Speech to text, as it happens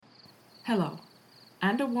Hello,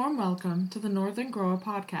 and a warm welcome to the Northern Grower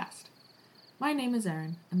Podcast. My name is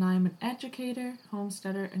Erin, and I am an educator,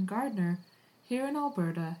 homesteader, and gardener here in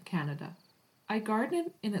Alberta, Canada. I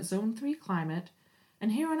garden in a Zone 3 climate,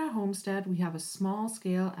 and here on our homestead we have a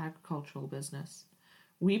small-scale agricultural business.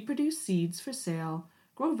 We produce seeds for sale,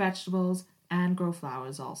 grow vegetables, and grow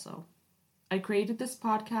flowers also. I created this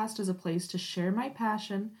podcast as a place to share my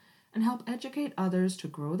passion and help educate others to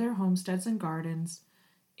grow their homesteads and gardens,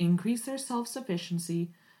 increase their self-sufficiency,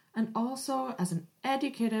 and also as an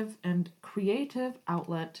educative and creative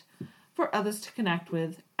outlet for others to connect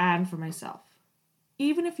with and for myself.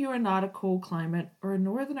 Even if you are not a cold climate or a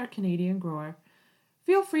northern or Canadian grower,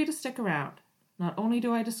 feel free to stick around. Not only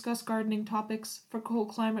do I discuss gardening topics for cold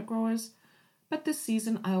climate growers, but this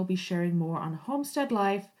season I will be sharing more on homestead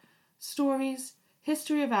life, stories,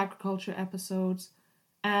 history of agriculture episodes,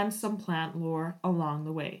 and some plant lore along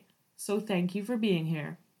the way. So thank you for being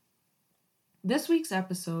here. This week's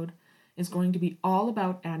episode is going to be all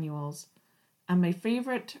about annuals and my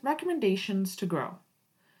favorite recommendations to grow.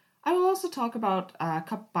 I will also talk about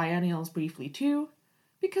biennials briefly too,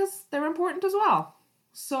 because they're important as well.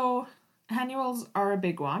 So annuals are a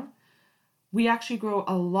big one. We actually grow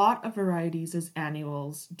a lot of varieties as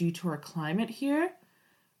annuals due to our climate here.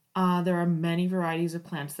 There are many varieties of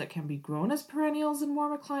plants that can be grown as perennials in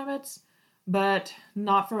warmer climates, but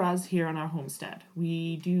not for us here on our homestead.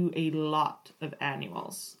 We do a lot of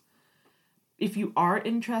annuals. If you are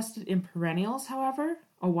interested in perennials, however,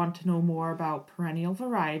 or want to know more about perennial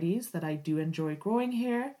varieties that I do enjoy growing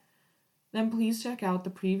here, then please check out the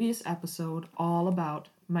previous episode all about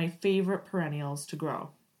my favorite perennials to grow.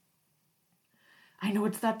 I know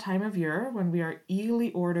it's that time of year when we are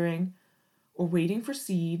eagerly ordering or waiting for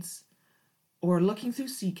seeds, or looking through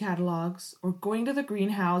seed catalogs, or going to the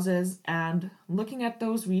greenhouses and looking at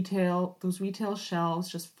those retail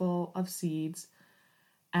shelves just full of seeds.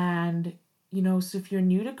 And, so if you're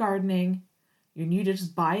new to gardening, you're new to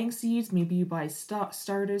just buying seeds, maybe you buy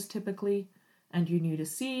starters typically, and you're new to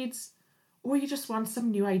seeds, or you just want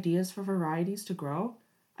some new ideas for varieties to grow,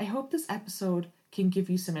 I hope this episode can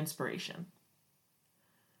give you some inspiration.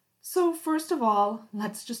 So first of all,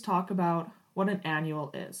 let's just talk about what an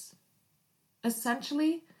annual is.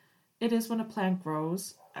 Essentially, it is when a plant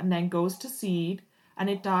grows and then goes to seed and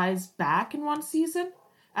it dies back in one season.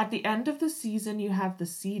 At the end of the season, you have the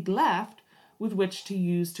seed left with which to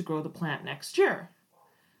use to grow the plant next year.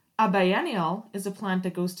 A biennial is a plant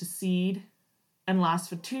that goes to seed and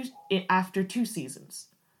lasts after 2 seasons.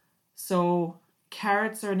 So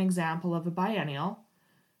carrots are an example of a biennial.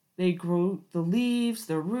 They grow the leaves,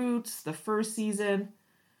 the roots, the first season,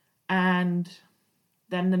 and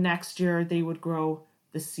then the next year they would grow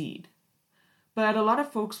the seed. But a lot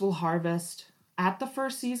of folks will harvest at the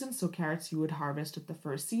first season, so carrots you would harvest at the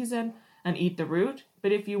first season and eat the root.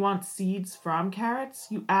 But if you want seeds from carrots,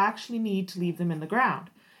 you actually need to leave them in the ground.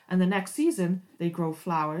 And the next season, they grow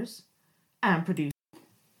flowers and produce.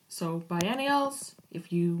 So biennials,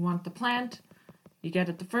 if you want the plant, you get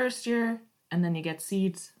it the first year, and then you get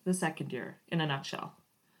seeds the second year, in a nutshell.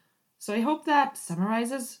 So I hope that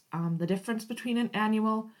summarizes the difference between an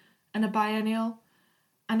annual and a biennial.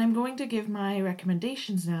 And I'm going to give my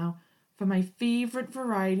recommendations now for my favorite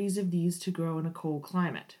varieties of these to grow in a cold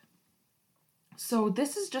climate. So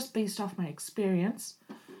this is just based off my experience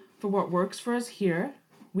for what works for us here.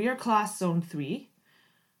 We are class zone 3.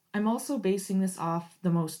 I'm also basing this off the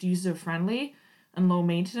most user-friendly and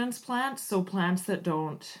low-maintenance plants, so plants that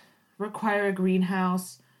don't require a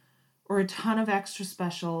greenhouse or a ton of extra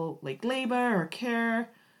special labor or care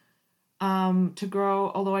to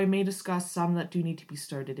grow, although I may discuss some that do need to be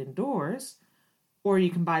started indoors. Or you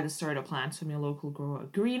can buy the starter plants from your local grower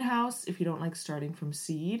greenhouse if you don't like starting from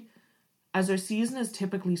seed. As our season is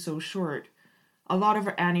typically so short, a lot of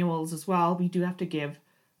our annuals as well, we do have to give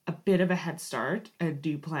a bit of a head start and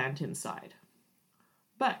do plant inside.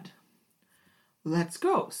 But let's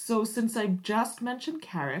go. So since I just mentioned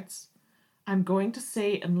carrots, I'm going to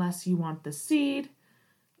say unless you want the seed,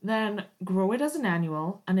 then grow it as an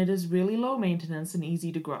annual, and it is really low maintenance and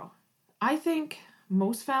easy to grow. I think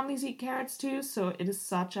most families eat carrots too, so it is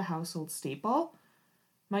such a household staple.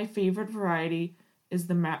 My favorite variety is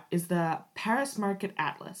the Paris Market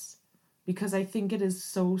Atlas, because I think it is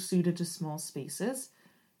so suited to small spaces.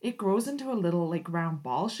 It grows into a little round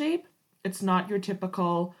ball shape. It's not your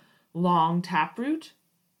typical long taproot.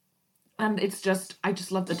 And I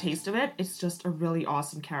just love the taste of it. It's just a really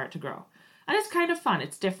awesome carrot to grow. And it's kind of fun.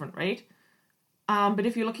 It's different, right? But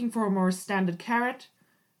if you're looking for a more standard carrot,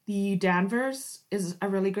 the Danvers is a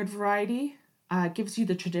really good variety. It gives you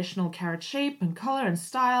the traditional carrot shape and color and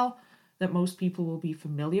style that most people will be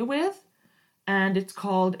familiar with. And it's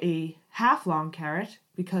called a half-long carrot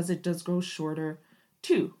because it does grow shorter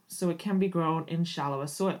too, so it can be grown in shallower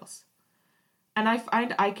soils. And I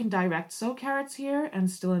find I can direct sow carrots here and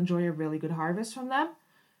still enjoy a really good harvest from them.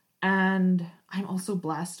 And I'm also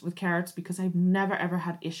blessed with carrots because I've never ever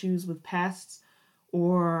had issues with pests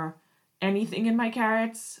or anything in my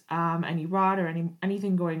carrots, any rot or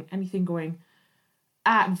anything going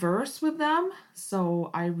adverse with them. So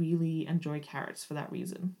I really enjoy carrots for that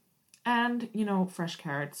reason. And, fresh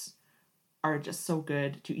carrots are just so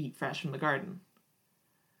good to eat fresh from the garden.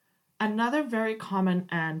 Another very common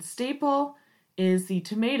and staple is the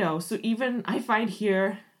tomato. So even I find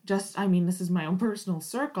here, this is my own personal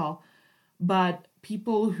circle, but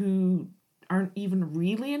people who aren't even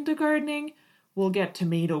really into gardening will get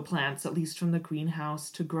tomato plants, at least from the greenhouse,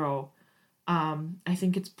 to grow. I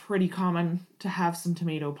think it's pretty common to have some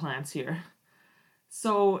tomato plants here.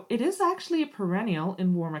 So it is actually a perennial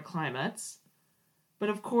in warmer climates. But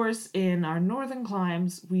of course, in our northern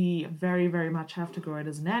climes, we very, very much have to grow it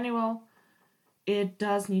as an annual. It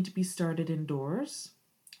does need to be started indoors,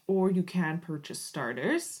 or you can purchase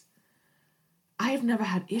starters. I've never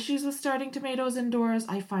had issues with starting tomatoes indoors.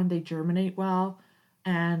 I find they germinate well,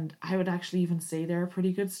 and I would actually even say they're a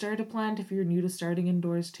pretty good starter plant if you're new to starting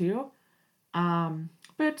indoors too.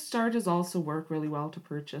 But starters also work really well to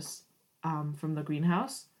purchase from the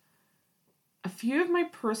greenhouse. A few of my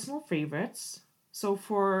personal favorites. So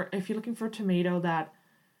if you're looking for a tomato that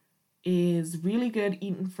is really good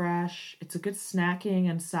eaten fresh, it's a good snacking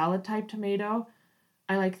and salad type tomato,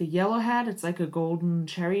 I like the yellowhead. It's like a golden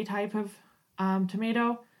cherry type of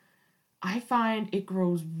tomato. I find it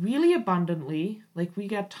grows really abundantly. Like, we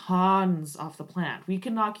get tons off the plant. We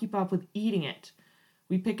cannot keep up with eating it.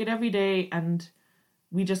 We pick it every day and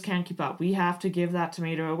we just can't keep up. We have to give that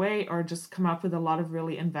tomato away or just come up with a lot of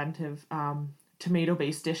really inventive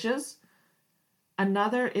tomato-based dishes.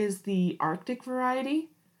 Another is the Arctic variety,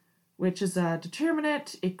 which is a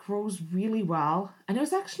determinate. It grows really well, and it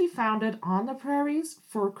was actually founded on the prairies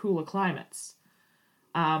for cooler climates.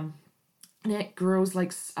 And it grows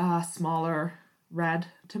like smaller red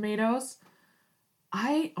tomatoes.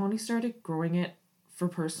 I only started growing it for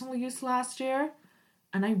personal use last year,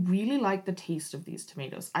 and I really like the taste of these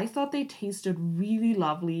tomatoes. I thought they tasted really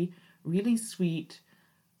lovely, really sweet,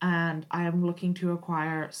 and I am looking to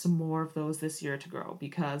acquire some more of those this year to grow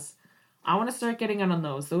because I want to start getting in on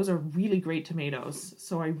those. Those are really great tomatoes,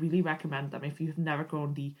 so I really recommend them if you've never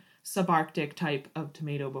grown the subarctic type of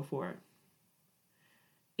tomato before.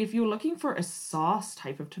 If you're looking for a sauce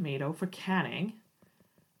type of tomato for canning,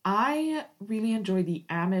 I really enjoy the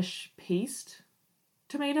Amish paste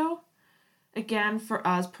tomato. Again, for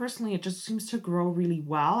us personally, it just seems to grow really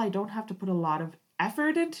well. I don't have to put a lot of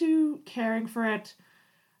effort into caring for it,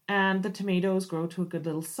 and the tomatoes grow to a good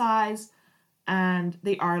little size, and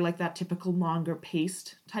they are like that typical longer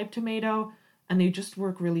paste type tomato, and they just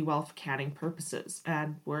work really well for canning purposes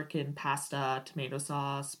and work in pasta, tomato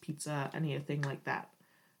sauce, pizza, anything like that.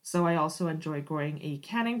 So I also enjoy growing a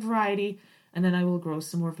canning variety, and then I will grow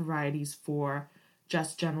some more varieties for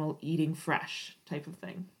just general eating fresh type of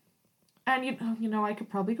thing. And I could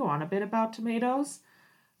probably go on a bit about tomatoes.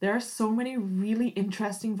 There are so many really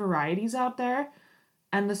interesting varieties out there,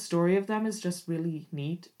 and the story of them is just really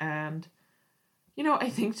neat. And I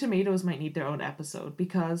think tomatoes might need their own episode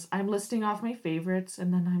because I'm listing off my favorites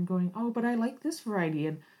and then I'm going, oh, but I like this variety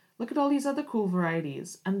and look at all these other cool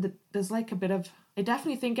varieties. And there's like a bit of, I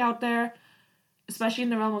definitely think out there, especially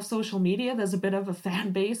in the realm of social media, there's a bit of a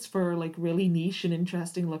fan base for like really niche and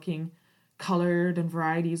interesting looking colored and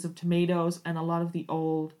varieties of tomatoes, and a lot of the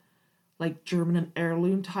old like German and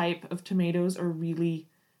heirloom type of tomatoes are really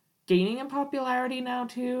gaining in popularity now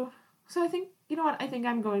too. So I think, I think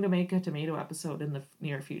I'm going to make a tomato episode in the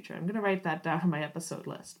near future. I'm going to write that down on my episode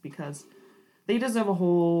list because they deserve a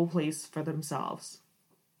whole place for themselves.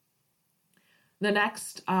 The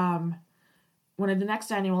next, one of the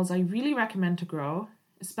next annuals I really recommend to grow,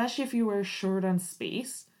 especially if you were short on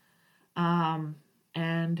space,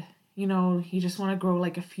 and you just want to grow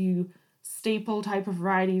like a few staple type of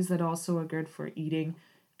varieties that also are good for eating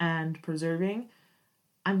and preserving.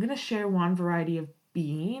 I'm going to share one variety of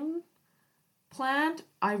bean plant.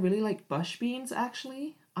 I really like bush beans,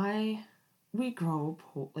 actually. We grow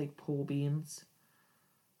pole beans.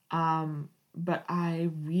 But I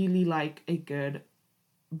really like a good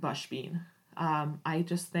bush bean. I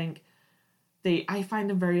just think I find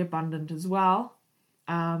them very abundant as well.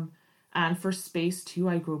 And for space too,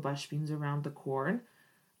 I grow bush beans around the corn,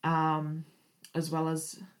 as well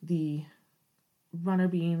as the runner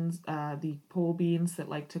beans, the pole beans that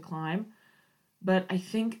like to climb. But I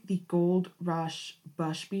think the Gold Rush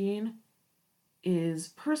bush bean is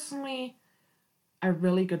personally a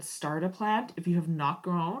really good starter plant if you have not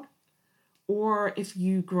grown, or if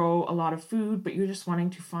you grow a lot of food but you're just wanting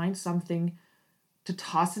to find something to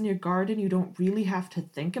toss in your garden you don't really have to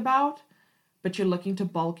think about, but you're looking to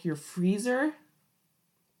bulk your freezer.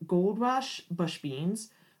 Gold Rush bush beans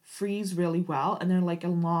freeze really well, and they're like a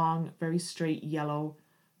long, very straight yellow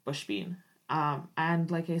bush bean.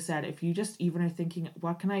 And like I said, if you just even are thinking,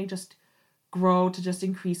 what can I just grow to just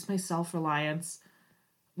increase my self-reliance?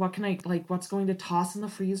 What can I, like, what's going to toss in the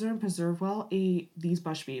freezer and preserve well? These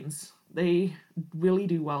bush beans. They really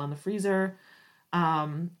do well in the freezer.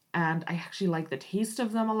 And I actually like the taste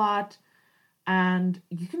of them a lot. And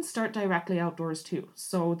you can start directly outdoors too.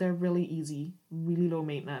 So they're really easy, really low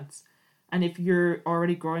maintenance. And if you're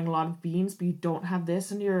already growing a lot of beans, but you don't have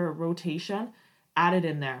this in your rotation, add it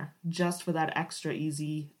in there just for that extra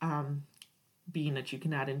easy bean that you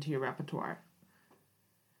can add into your repertoire.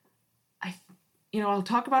 I'll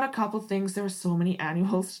talk about a couple things. There are so many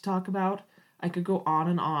annuals to talk about. I could go on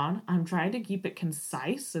and on. I'm trying to keep it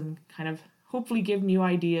concise and kind of hopefully give new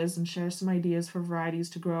ideas and share some ideas for varieties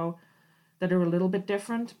to grow that are a little bit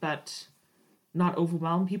different, but not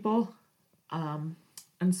overwhelm people.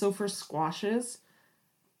 And so for squashes,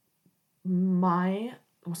 some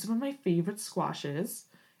of my favorite squashes,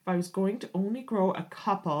 if I was going to only grow a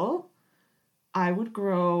couple, I would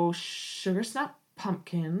grow sugar snap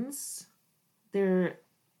pumpkins. They're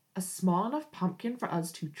a small enough pumpkin for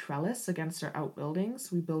us to trellis against our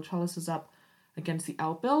outbuildings. We build trellises up against the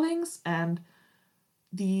outbuildings, and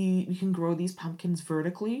we can grow these pumpkins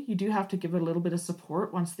vertically. You do have to give it a little bit of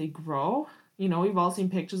support once they grow. We've all seen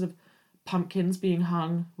pictures of pumpkins being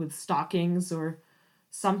hung with stockings or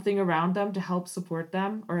something around them to help support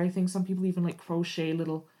them. Or I think some people even like crochet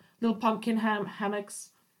little pumpkin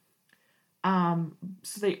hammocks.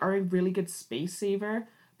 So they are a really good space saver,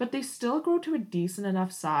 but they still grow to a decent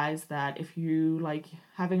enough size that if you like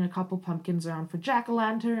having a couple pumpkins around for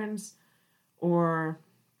jack-o'-lanterns, or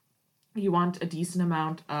you want a decent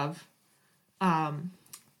amount of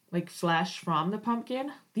flesh from the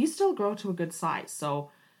pumpkin, these still grow to a good size.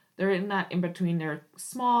 So they're in that in between. They're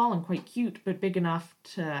small and quite cute, but big enough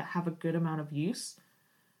to have a good amount of use.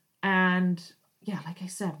 And yeah, like I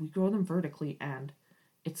said, we grow them vertically, and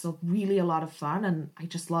it's really a lot of fun, and I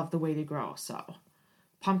just love the way they grow. So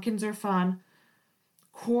pumpkins are fun.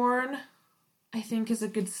 Corn, I think, is a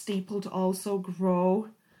good staple to also grow.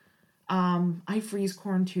 I freeze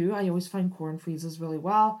corn too. I always find corn freezes really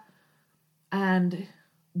well. And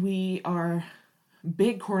we are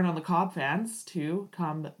big corn on the cob fans too.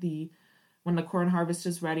 When the corn harvest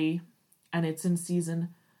is ready and it's in season,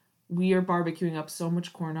 we are barbecuing up so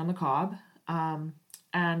much corn on the cob.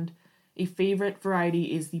 And a favorite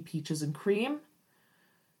variety is the peaches and cream.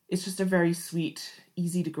 It's just a very sweet,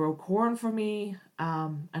 easy to grow corn for me.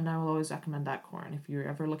 And I will always recommend that corn. If you're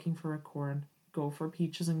ever looking for a corn, go for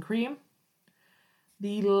peaches and cream.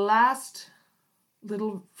 The last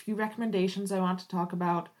little few recommendations I want to talk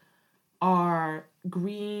about are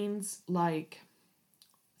greens,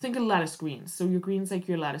 think of lettuce greens. So your greens like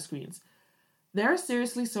your lettuce greens. There are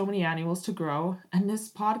seriously so many annuals to grow, and this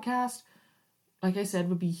podcast, like I said,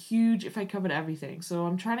 would be huge if I covered everything. So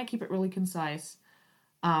I'm trying to keep it really concise.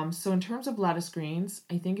 So in terms of lettuce greens,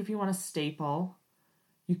 I think if you want a staple,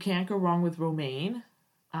 you can't go wrong with romaine.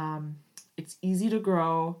 It's easy to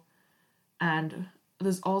grow, and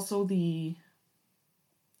there's also the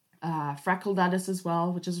freckled lettuce as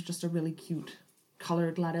well, which is just a really cute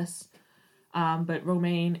colored lettuce. But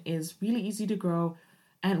romaine is really easy to grow,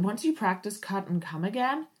 and once you practice cut and come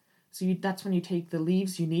again, that's when you take the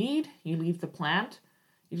leaves you need, you leave the plant,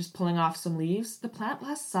 you're just pulling off some leaves. The plant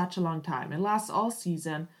lasts such a long time. It lasts all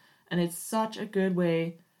season, and it's such a good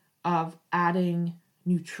way of adding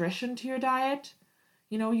nutrition to your diet.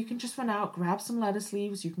 You can just run out, grab some lettuce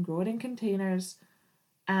leaves, you can grow it in containers,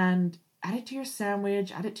 and add it to your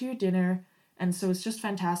sandwich, add it to your dinner. And so it's just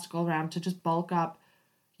fantastic all around to just bulk up.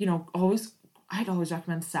 I'd always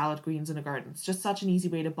recommend salad greens in a garden. It's just such an easy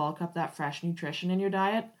way to bulk up that fresh nutrition in your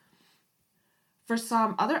diet. For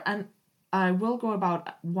some other, and I will go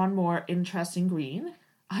about one more interesting green.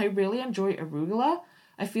 I really enjoy arugula.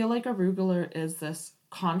 I feel like arugula is this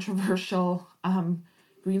controversial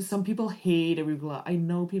green. Some people hate arugula. I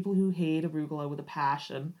know people who hate arugula with a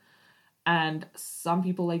passion. And some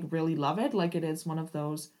people really love it. It is one of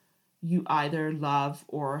those you either love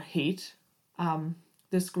or hate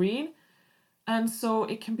this green. And so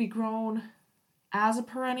it can be grown as a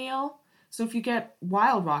perennial. So if you get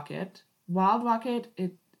wild rocket,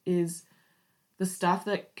 it is the stuff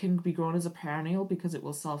that can be grown as a perennial because it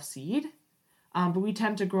will self-seed. But we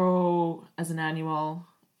tend to grow as an annual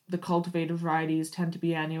the cultivated varieties tend to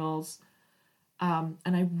be annuals. And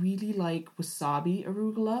I really like wasabi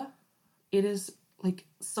arugula. It is like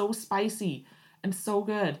so spicy and so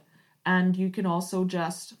good. And you can also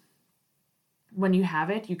just, when you have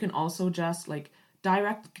it, you can also just like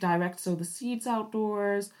direct sow the seeds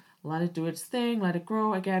outdoors, let it do its thing, let it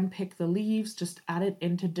grow. Again, pick the leaves, just add it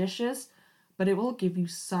into dishes, but it will give you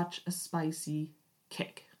such a spicy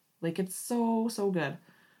kick. Like it's so, so good.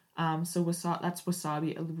 So that's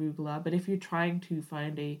wasabi arugula. But if you're trying to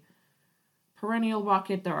find a perennial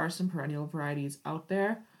bucket, there are some perennial varieties out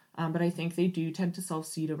there. But I think they do tend to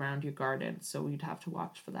self-seed around your garden, so you'd have to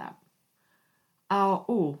watch for that.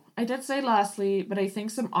 I did say lastly, but I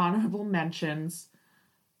think some honorable mentions.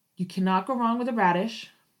 You cannot go wrong with a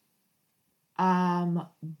radish.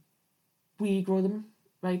 We grow them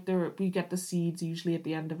right there. We get the seeds usually at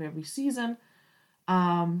the end of every season.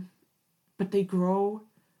 But they grow,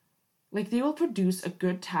 like they will produce a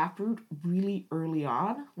good taproot really early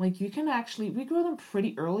on. Like we grow them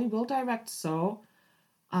pretty early. We'll direct sow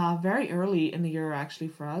very early in the year actually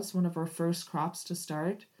for us, one of our first crops to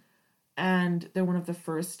start. And they're one of the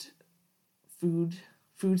first foods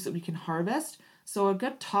that we can harvest. So a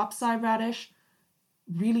good topside radish,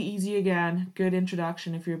 really easy again, good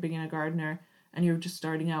introduction if you're a beginner gardener and you're just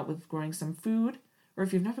starting out with growing some food. Or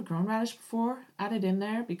if you've never grown radish before, add it in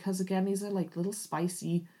there because again, these are like little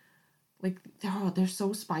spicy, like they're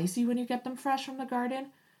so spicy when you get them fresh from the garden.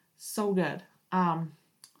 So good.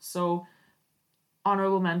 So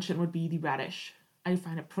honorable mention would be the radish. I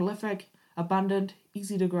find it prolific, abundant,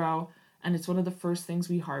 easy to grow, and it's one of the first things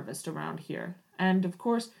we harvest around here. And of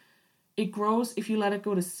course, it grows if you let it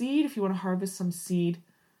go to seed. If you want to harvest some seed,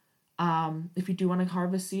 if you do want to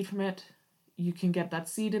harvest seed from it, you can get that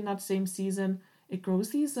seed in that same season. It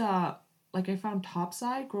grows these, like I found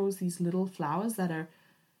topside grows these little flowers that are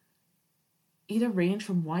either range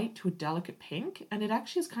from white to a delicate pink, and it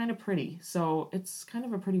actually is kind of pretty. So it's kind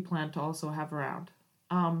of a pretty plant to also have around.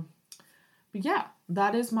 But yeah,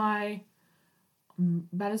 that is my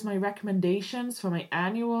recommendations for my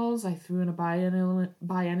annuals. I threw in a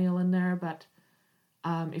biennial in there, but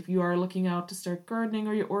if you are looking out to start gardening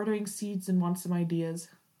or you're ordering seeds and want some ideas,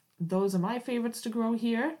 those are my favorites to grow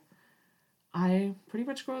here. I pretty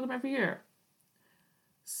much grow them every year.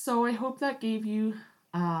 So I hope that gave you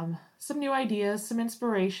some new ideas, some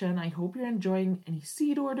inspiration. I hope you're enjoying any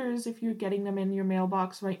seed orders if you're getting them in your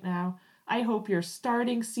mailbox right now. I hope you're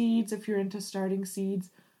starting seeds if you're into starting seeds,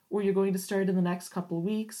 or you're going to start in the next couple of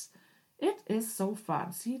weeks. It is so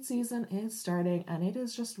fun. Seed season is starting and it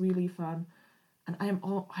is just really fun. And I am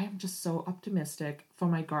just so optimistic for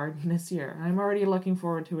my garden this year. I'm already looking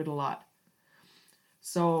forward to it a lot.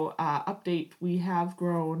 So update, we have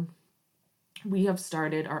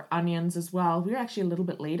started our onions as well. We're actually a little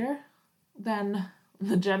bit later than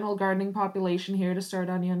the general gardening population here to start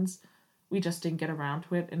onions. We just didn't get around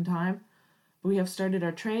to it in time. But we have started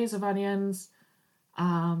our trays of onions.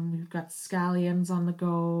 We've got scallions on the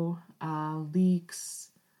go, leeks.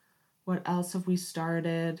 What else have we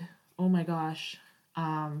started? Oh my gosh.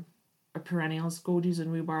 Our perennials, gojies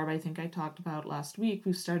and rhubarb, I think I talked about last week.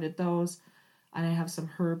 We've started those. And I have some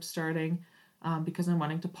herbs starting because I'm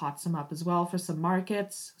wanting to pot some up as well for some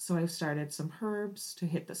markets. So I've started some herbs to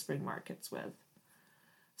hit the spring markets with.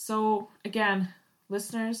 So again,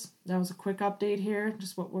 listeners, that was a quick update here,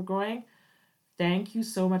 just what we're going. Thank you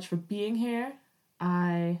so much for being here.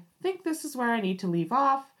 I think this is where I need to leave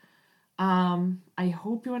off. I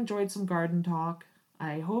hope you enjoyed some garden talk.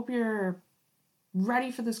 I hope you're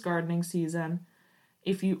ready for this gardening season.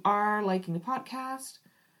 If you are liking the podcast,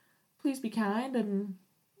 please be kind and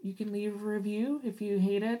you can leave a review. If you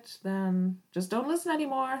hate it, then just don't listen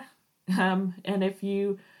anymore. And if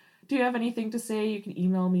you do have anything to say, you can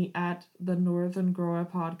email me at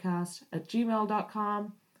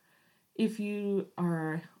thenortherngrowerpodcast@gmail.com. If you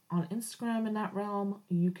are on Instagram in that realm,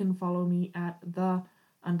 you can follow me at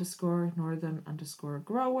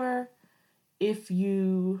 _northern_grower. If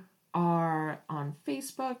you are on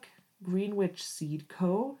Facebook, Greenwich Seed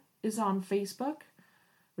Co. is on Facebook,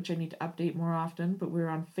 which I need to update more often, but we're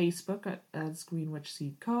on Facebook as Greenwich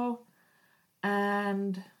Seed Co.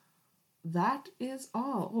 And that is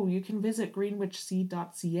all. Oh, you can visit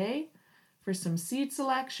greenwichseed.ca for some seed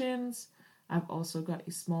selections. I've also got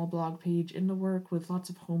a small blog page in the work with lots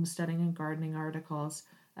of homesteading and gardening articles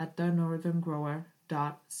at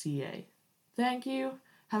thenortherngrower.ca. Thank you.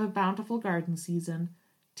 Have a bountiful garden season.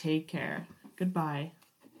 Take care. Goodbye.